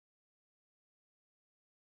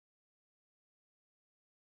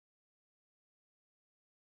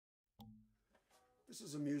This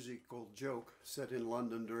is a musical joke set in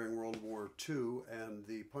London during World War II, and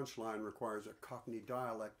the punchline requires a Cockney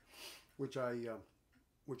dialect, which I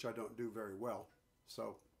don't do very well.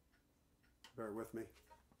 So bear with me.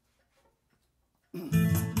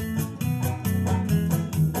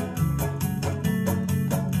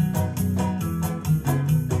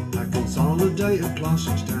 A consolidated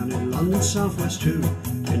classics down in London Southwest too,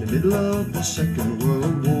 in the middle of the Second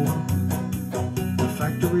World War. The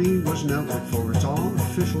factory was noted for its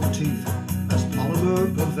artificial teeth, as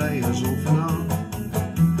polymer purveyors often are.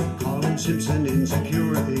 Colin Simpson in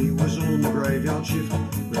security was on the graveyard shift.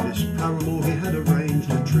 With his paramour he had arranged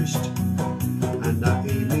a tryst, and that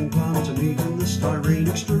evening planned to meet in the styrene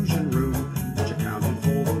extrusion room, which accounted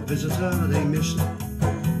for the visitor they missed.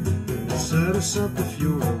 In the service of the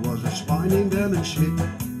Fuhrer was a spy named Herman Schmidt,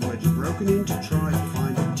 who had broken in to try to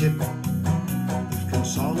find a tip.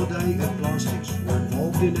 Consolidated plastics were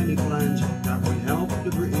involved in any plans that would help the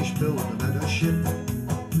British build a better ship.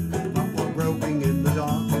 But while groping in the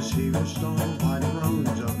darkness, he was startled by the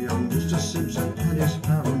groans of young Mr. Simpson and his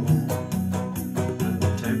paramour. And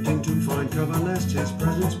attempting to find cover lest his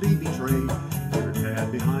presence be betrayed, he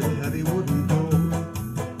repaired behind a heavy wooden door.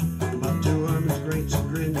 But to Herman's great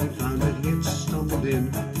chagrin, he found that he had stumbled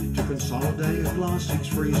in to Consolidated Plastics'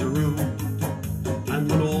 freezer room. And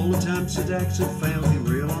when all attempts at exit failed, he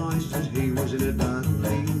realised that he was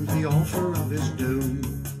inadvertently the author of his doom.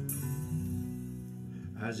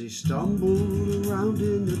 As he stumbled around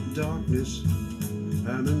in the darkness,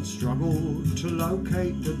 Herman struggled to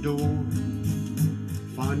locate the door.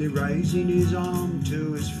 Finally raising his arm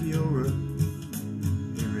to his Fuhrer,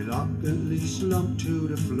 he reluctantly slumped to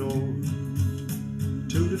the floor.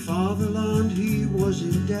 To the fatherland he was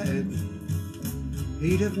indebted.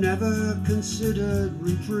 He'd have never considered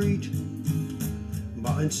retreat,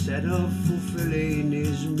 but instead of fulfilling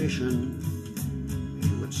his mission, he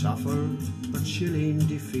would suffer a chilling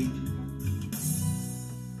defeat.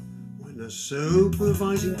 When the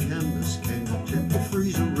supervising chemist came to check the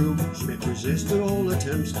freezer room, Schmidt resisted all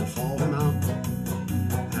attempts to thaw him out.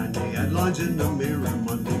 And the headlines in the Mirror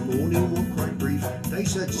Monday morning were quite brief. They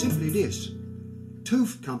said simply this: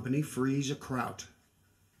 Tooth Company frees a kraut.